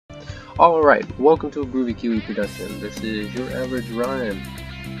Alright, welcome to a Groovy Kiwi production. This is Your Average Ryan.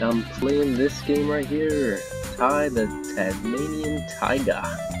 I'm playing this game right here, Ty the Tasmanian Tiger.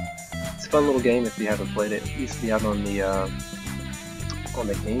 It's a fun little game if you haven't played it. It used to be out on the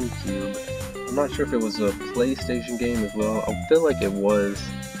GameCube. I'm not sure if it was a PlayStation game as well. I feel like it was.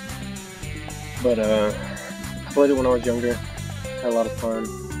 But I played it when I was younger. Had a lot of fun.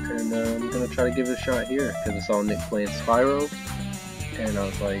 And I'm going to try to give it a shot here because I saw Nick playing Spyro. And I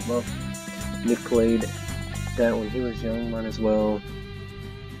was like, well, Nick played that when he was young, might as well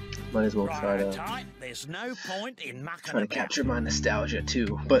try to capture my nostalgia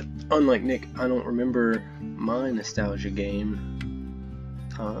too. But unlike Nick, I don't remember my nostalgia game.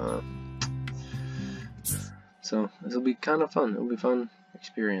 So this will be kind of fun. It'll be a fun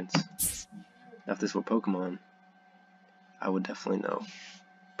experience. Now if this were Pokemon, I would definitely know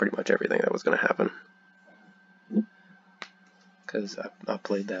pretty much everything that was going to happen. Because I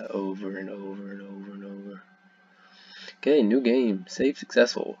played that over and over and over and over. Okay, new game. Save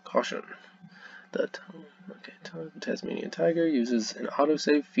successful. Caution. The Tasmanian Tiger uses an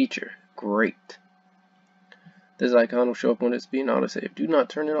autosave feature. Great. This icon will show up when it's being autosaved. Do not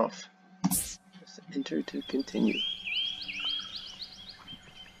turn it off. Just enter to continue.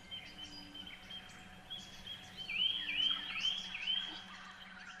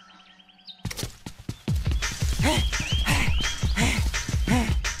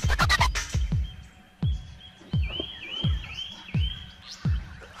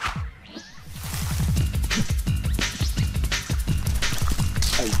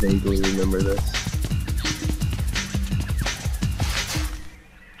 I vaguely remember this.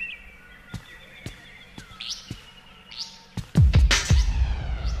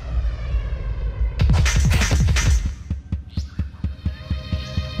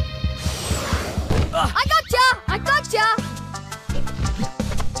 I gotcha!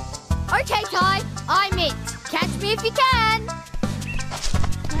 Okay, Ty, I'm it. Catch me if you can.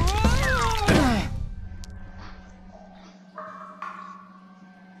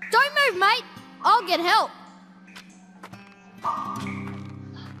 Don't move, mate. I'll get help.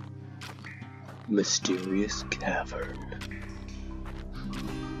 Mysterious cavern.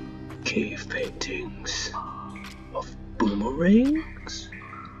 Cave paintings of boomerangs?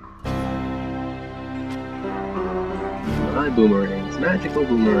 My boomerangs, magical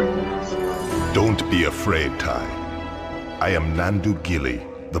boomerangs. Don't be afraid, Ty. I am Nandu Gilly,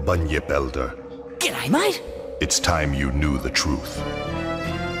 the Bunyip Elder. G'day, mate. It's time you knew the truth.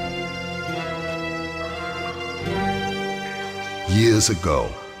 Years ago,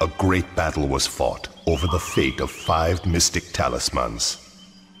 a great battle was fought over the fate of 5 mystic talismans.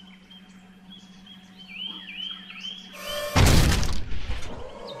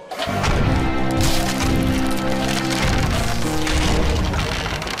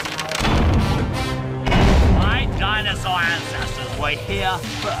 My dinosaur ancestors were here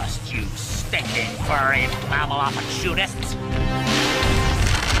first, you stinking furry mammal opportunists.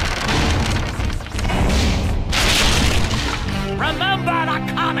 Remember the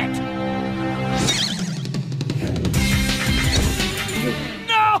comet!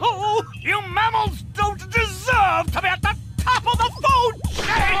 No! You mammals don't deserve to be at the top of the food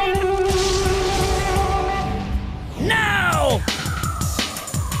chain! Now!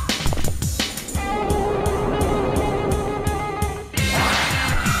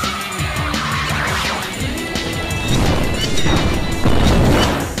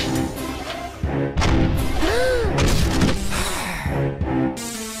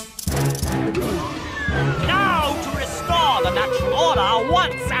 Natural order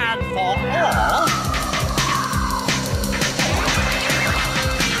once and for all.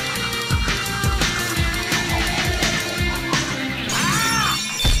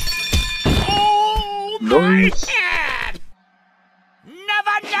 Oh my head!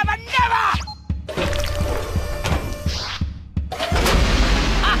 Never, never, never!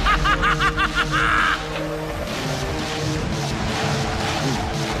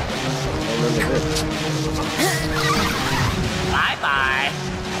 Bye-bye.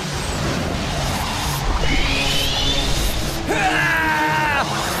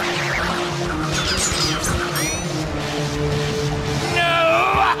 No!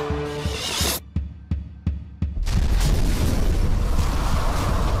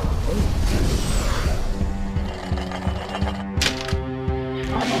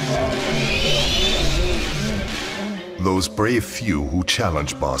 Those brave few who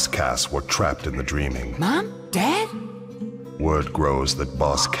challenged Boss Cass were trapped in the dreaming. Mom? Dad? Word grows that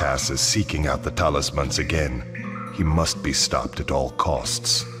Boss Cass is seeking out the talismans again. He must be stopped at all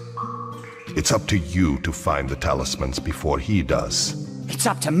costs. It's up to you to find the talismans before he does. It's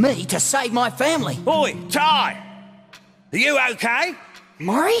up to me to save my family. Oi, Ty! Are you okay?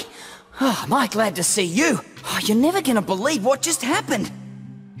 Maury? Oh, am I glad to see you. Oh, you're never gonna believe what just happened.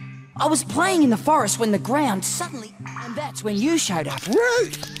 I was playing in the forest when the ground suddenly... And that's when you showed up.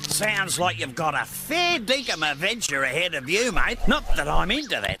 Rude! Sounds like you've got a fair dinkum adventure ahead of you, mate. Not that I'm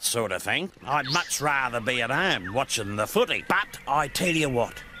into that sort of thing. I'd much rather be at home watching the footy. But I tell you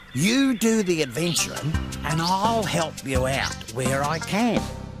what, you do the adventuring and I'll help you out where I can.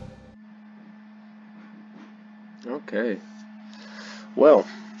 Okay. Well,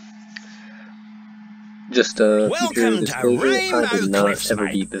 just Welcome to Rainbow I did not Cliffs, ever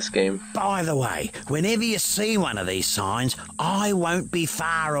mate. beat this game. By the way, whenever you see one of these signs, I won't be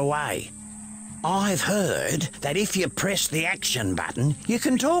far away. I've heard that if you press the action button, you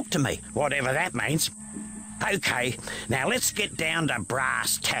can talk to me, whatever that means. Okay, now let's get down to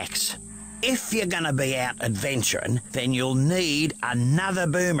brass tacks. If you're gonna be out adventuring, then you'll need another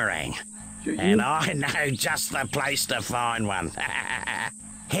boomerang. And I know just the place to find one.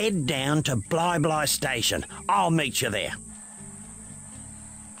 Head down to Bly Station. I'll meet you there.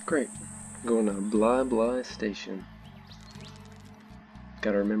 Great. Going to Bly Station.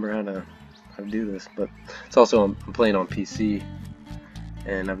 Gotta remember how to do this, but it's also I'm playing on PC,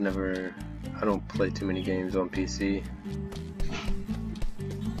 and I don't play too many games on PC.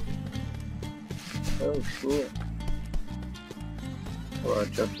 Oh shit. Well, I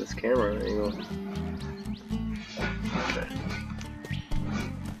adjust this camera angle. Okay.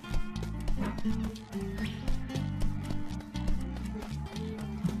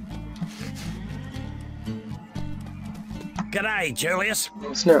 G'day, Julius.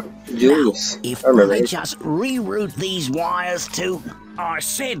 Snap, Julius. If I remember. I just reroute these wires to... I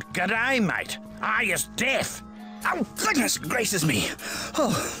said g'day, mate. Are you deaf? Oh, goodness gracious me.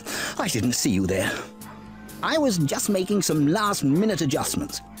 Oh, I didn't see you there. I was just making some last-minute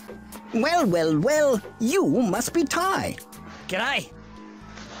adjustments. Well, you must be Ty. G'day.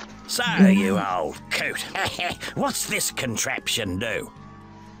 So, you old coot. What's this contraption do?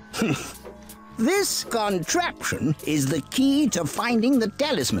 This contraption is the key to finding the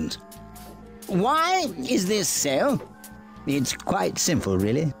talismans. Why is this so? It's quite simple,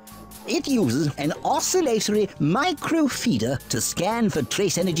 really. It uses an oscillatory microfeeder to scan for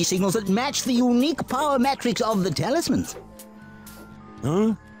trace energy signals that match the unique power matrix of the talismans.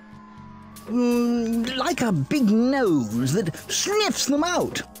 Huh? Like a big nose that sniffs them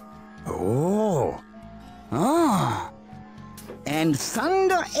out. Oh. Ah. And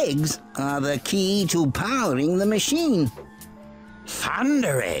thunder eggs are the key to powering the machine.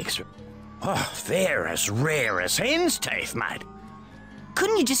 Thunder eggs? Oh, they're as rare as hen's teeth, mate.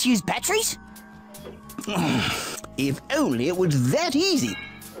 Couldn't you just use batteries? If only it was that easy.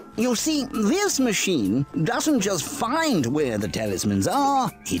 You see, this machine doesn't just find where the talismans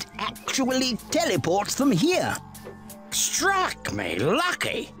are, it actually teleports them here. Struck me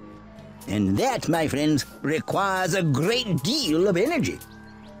lucky. And that, my friends, requires a great deal of energy.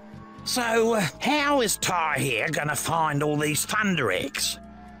 So, how is Ty here gonna find all these thunder eggs?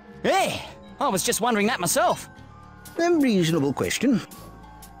 Yeah, I was just wondering that myself. A reasonable question.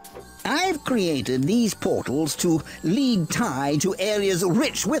 I've created these portals to lead Ty to areas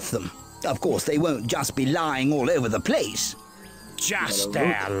rich with them. Of course, they won't just be lying all over the place. Just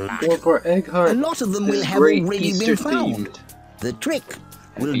our luck. Going for egg hunt. A lot of them will This have great already Easter been found. themed. The trick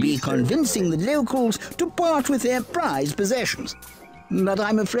will be Easter. convincing the locals to part with their prized possessions. But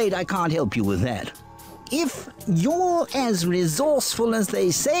I'm afraid I can't help you with that. If you're as resourceful as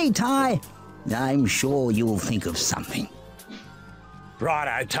they say, Ty, I'm sure you'll think of something.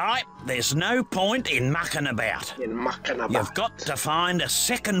 Righto, Ty. There's no point in mucking about. You've got to find a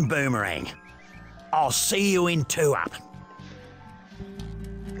second boomerang. I'll see you in 2 Up.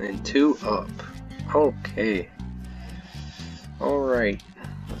 And 2 Up. Okay. Alright.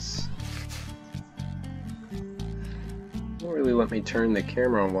 Won't really let me turn the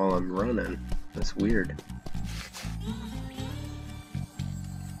camera on while I'm running. That's weird.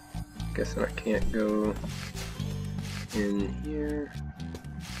 Guessing I can't go in here.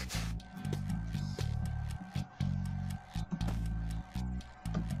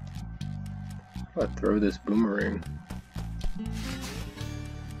 How do I throw this boomerang?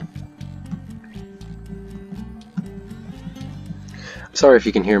 Sorry if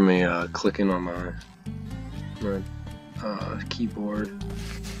you can hear me clicking on my keyboard.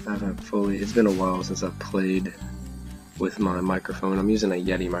 I haven't fully. It's been a while since I've played with my microphone. I'm using a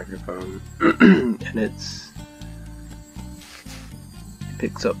Yeti microphone, and it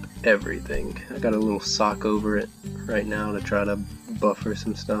picks up everything. I got a little sock over it right now to try to buffer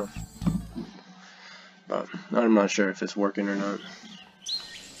some stuff, but I'm not sure if it's working or not.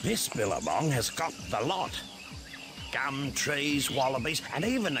 This billabong has got the lot. Gum trees, wallabies, and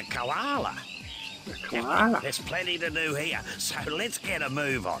even a koala. Koala. There's plenty to do here, so let's get a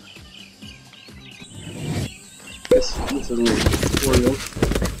move on. This is a little tutorial.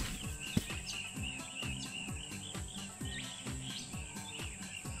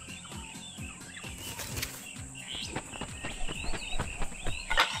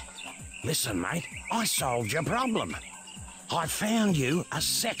 Listen, mate, I solved your problem. I found you a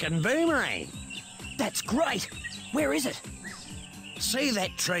second boomerang. That's great. Where is it? See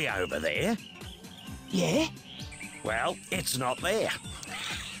that tree over there? Yeah? Well, it's not there.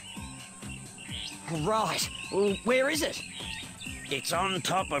 Right. Well, where is it? It's on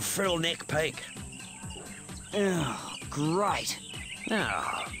top of Frillneck Peak. Oh, great.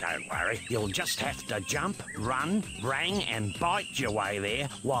 Oh, don't worry. You'll just have to jump, run, rang, and bite your way there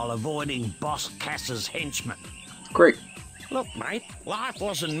while avoiding Boss Cass's henchmen. Great. Look, mate, life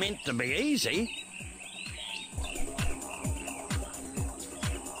wasn't meant to be easy.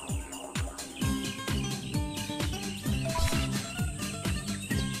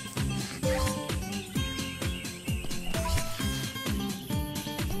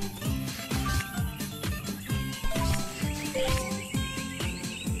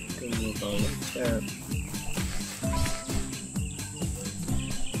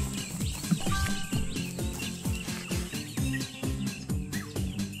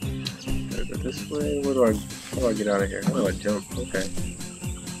 This way? How do I get out of here? How do I jump? Okay.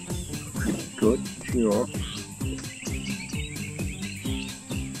 Good. Sure.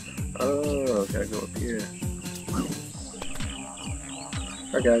 Oh, gotta go up here.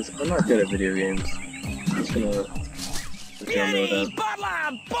 Alright guys, I'm not good at video games. I'm just gonna let y'all know Beauty, that.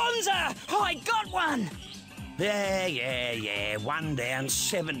 Butler, Bonza! I got one! Yeah. 1 down,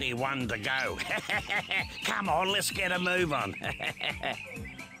 71 to go. Come on, let's get a move on.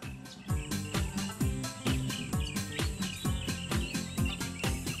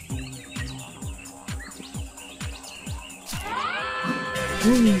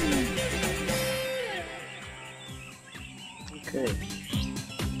 Okay.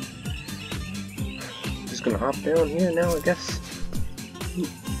 Just gonna hop down here now, I guess.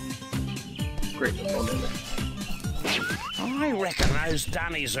 Great, no problem. I reckon those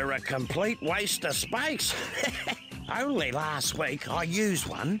dunnies are a complete waste of space. Only last week I used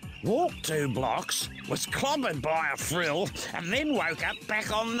one, walked 2 blocks, was clobbered by a frill, and then woke up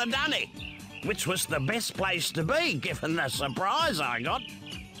back on the dunny, which was the best place to be given the surprise I got.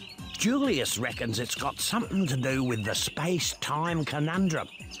 Julius reckons it's got something to do with the space-time conundrum.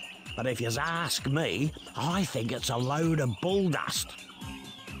 But if you ask me, I think it's a load of bull dust.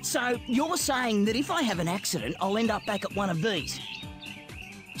 So, you're saying that if I have an accident, I'll end up back at one of these?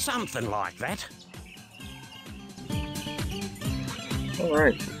 Something like that.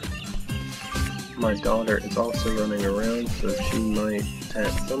 Alright. My daughter is also running around, so she might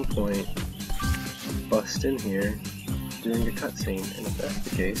at some point bust in here during a cutscene, and if that's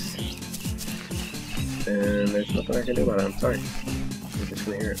the case, then there's nothing I can do about it. I'm sorry. You're just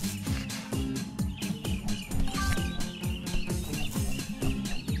gonna hear it.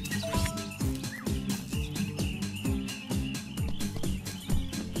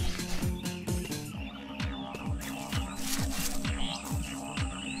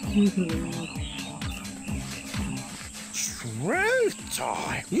 Truth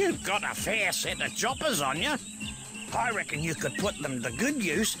time! You've got a fair set of choppers on you. I reckon you could put them to good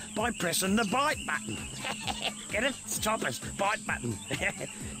use by pressing the bite button. Get it? It's choppers. Bite button.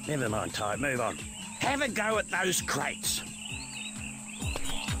 Never mind, Ty. Move on. Have a go at those crates.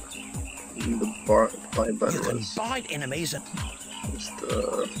 The bite button You can was bite enemies and... just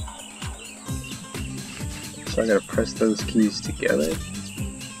so I gotta press those keys together.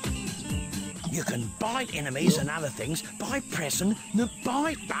 You can bite enemies and other things by pressing the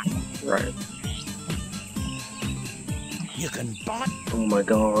bite button. Right. You can bite... Oh my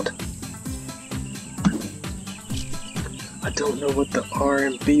god. I don't know what the R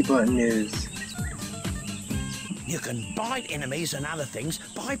and B button is. You can bite enemies and other things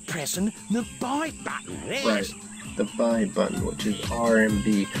by pressing the bite button. Yes. Right. The buy button, which is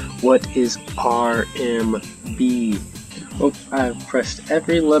RMB. What is RMB? Oh, I've pressed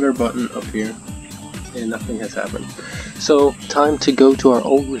every letter button up here, and nothing has happened. So, time to go to our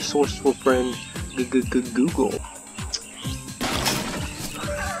old resourceful friend, Google.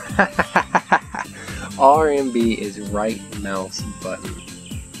 RMB is right mouse button.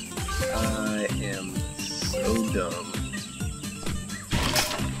 I am so dumb.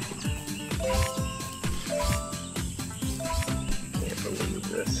 Can't believe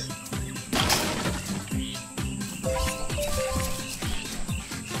this.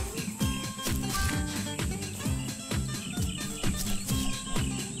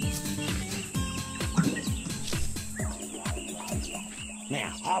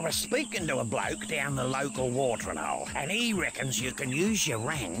 I was speaking to a bloke down the local watering hole, and he reckons you can use your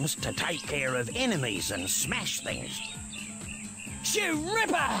rangs to take care of enemies and smash things. You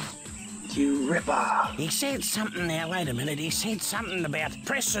ripper! You ripper! He said something now, wait a minute, he said something about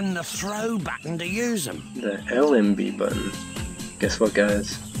pressing the throw button to use them. The LMB button. Guess what,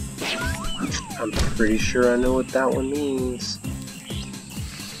 guys? I'm pretty sure I know what that one means.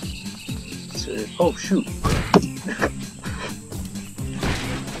 So, oh, shoot!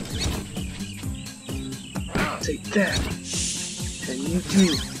 Take that! And you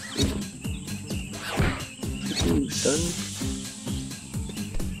too! Ooh, son.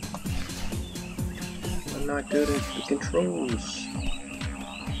 I'm not good at the controls.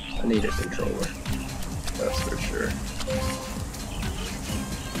 I need a controller. That's for sure.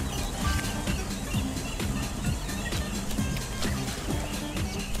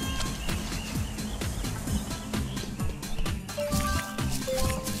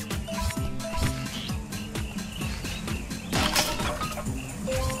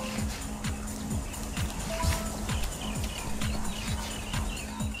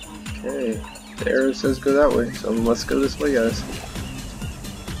 Okay, the arrow says go that way, so let's go this way, guys.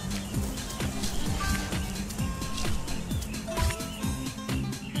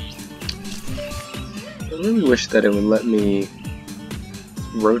 I really wish that it would let me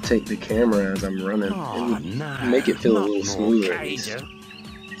rotate the camera as I'm running. Oh, it would no, make it feel a little not smoother. more Cajun.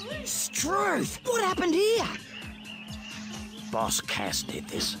 Struth, what happened here? Boss Cass did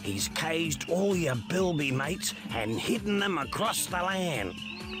this. He's caged all your bilby mates and hidden them across the land.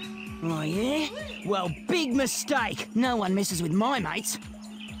 Oh, yeah? Well, big mistake. No one messes with my mates.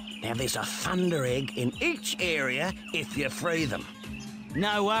 Now there's a thunder egg in each area if you free them.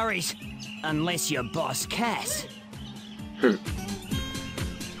 No worries. Unless you're Boss Cass. So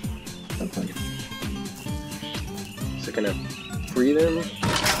can I free them?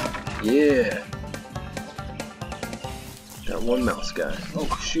 Yeah. Got one mouse guy. Oh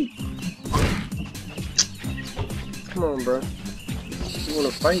shoot. Come on, bro. You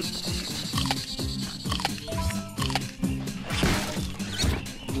wanna fight?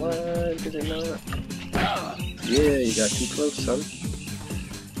 Why did it not? Yeah, you got too close, son.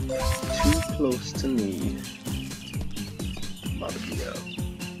 Too close to me. About to be a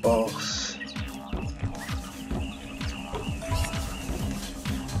boss.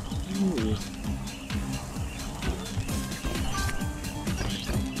 Ooh.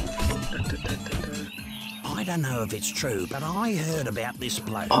 I don't know if it's true, but I heard about this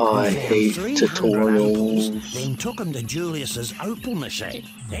bloke I who found hate 300 tutorials. opals, then took them to Julius's opal machine.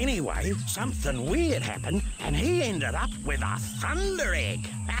 Anyway, something weird happened, and he ended up with a thunder egg.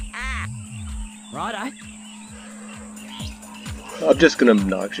 Righto. I'm just gonna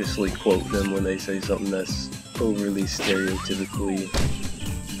obnoxiously quote them when they say something that's overly stereotypically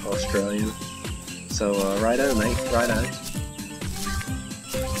Australian. So, righto, mate, righto.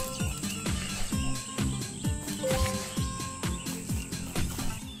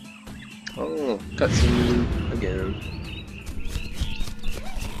 Oh, cutscene again.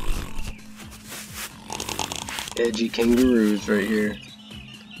 Edgy kangaroos right here.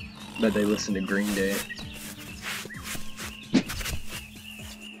 Bet they listen to Green Day.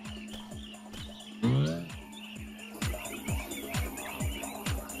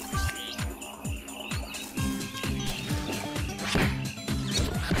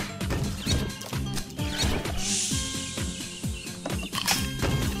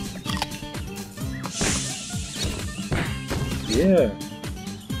 Yeah,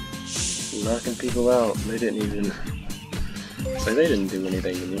 knocking people out. They didn't even. It's like they didn't do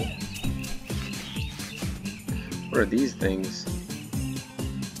anything to me. What are these things?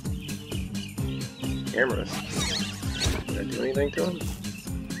 Cameras. Did I do anything to them?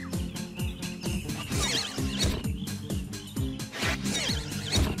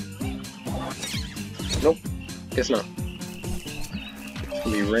 Nope. Guess not. There's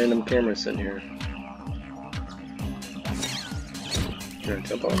gonna be random cameras in here. Can I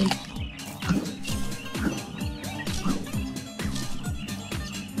jump on them?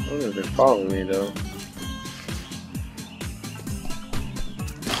 I don't know if they're following me though.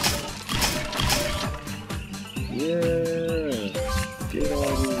 Yeah! Get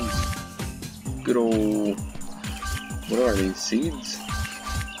all these good old... What are these? Seeds?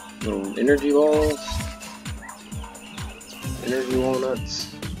 Little energy balls? Energy walnuts?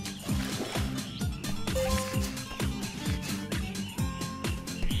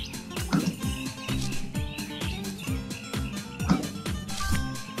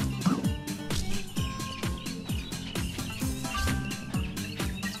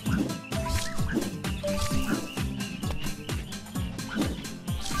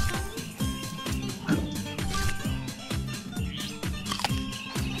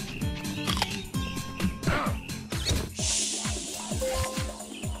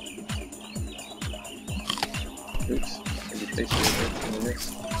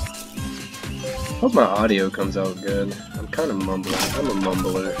 Hope my audio comes out good. I'm kind of mumbling. I'm a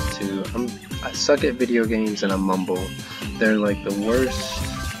mumbler too. I suck at video games and I mumble. They're like the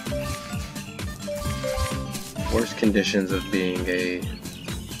worst conditions of being a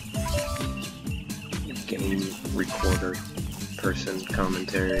game recorder person,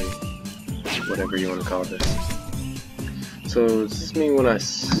 commentary, whatever you want to call this. So does this mean when I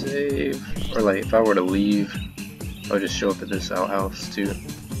save, or like if I were to leave, I'll just show up at this outhouse too?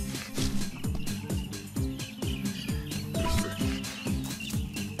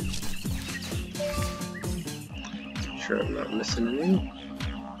 Sure I'm not missing any.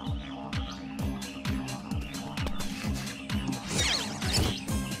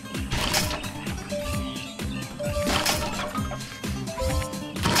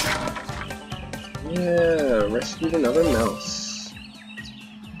 Yeah, rescued another mouse.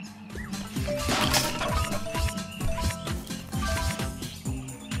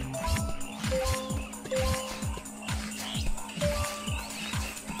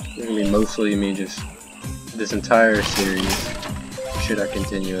 It's gonna be mostly me just this entire series. Should I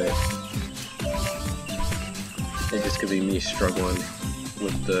continue it? It just could be me struggling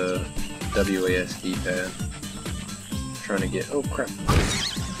with the WASD pad. Trying to get, oh crap.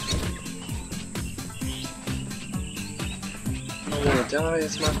 I don't want to die,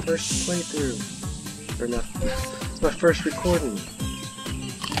 it's my first playthrough. Or not, it's my first recording.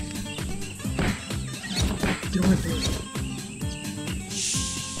 Get with me.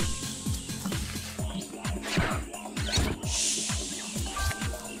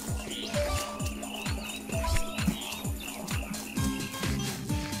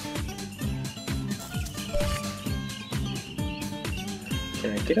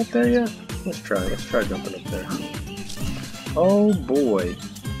 Can I get up there yet? Let's try jumping up there. Oh boy.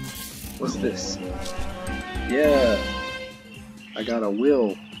 What's this? Yeah. I got a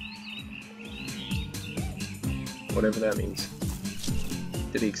will. Whatever that means.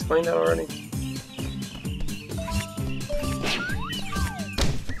 Did he explain that already?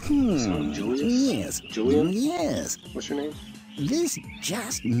 So, Julius? Yes. Julian? Yes. What's your name? This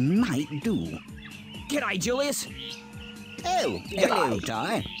just might do. G'day, Julius. Oh, hello,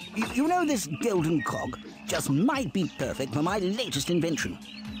 Ty. You know this golden cog just might be perfect for my latest invention.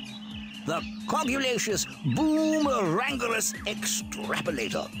 The Cogulacious Boomerangulus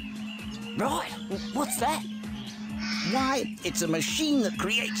Extrapolator. Right, what's that? Why, it's a machine that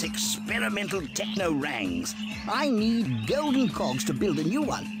creates experimental techno-rangs. I need golden cogs to build a new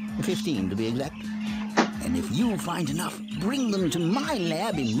one, 15 to be exact. And if you find enough, bring them to my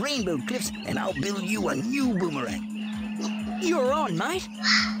lab in Rainbow Cliffs and I'll build you a new boomerang. You're on, mate.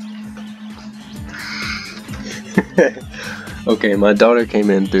 Okay, my daughter came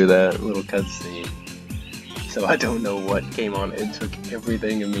in through that little cutscene, so I don't know what came on. It took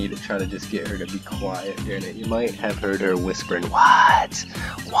everything in me to try to just get her to be quiet during it. You might have heard her whispering, "What?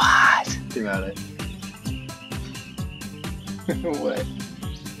 What?" throughout it. What?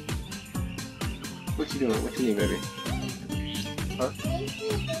 What you doing? What you need, baby? Huh?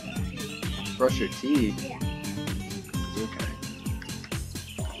 Brush your teeth. Okay.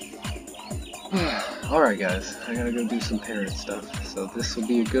 Alright guys, I gotta go do some parent stuff, so this will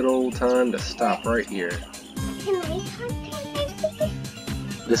be a good old time to stop right here.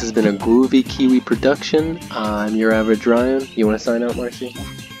 This has been a Groovy Kiwi production. I'm your average Ryan. You wanna sign out, Marcy?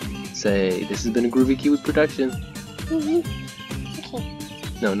 Say, this has been a Groovy Kiwi production. Okay.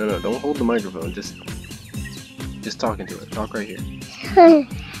 No, don't hold the microphone, just talking to it. Talk right here.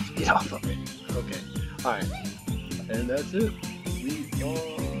 Get off of it. Okay. Alright. And that's it. We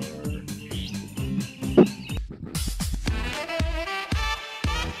are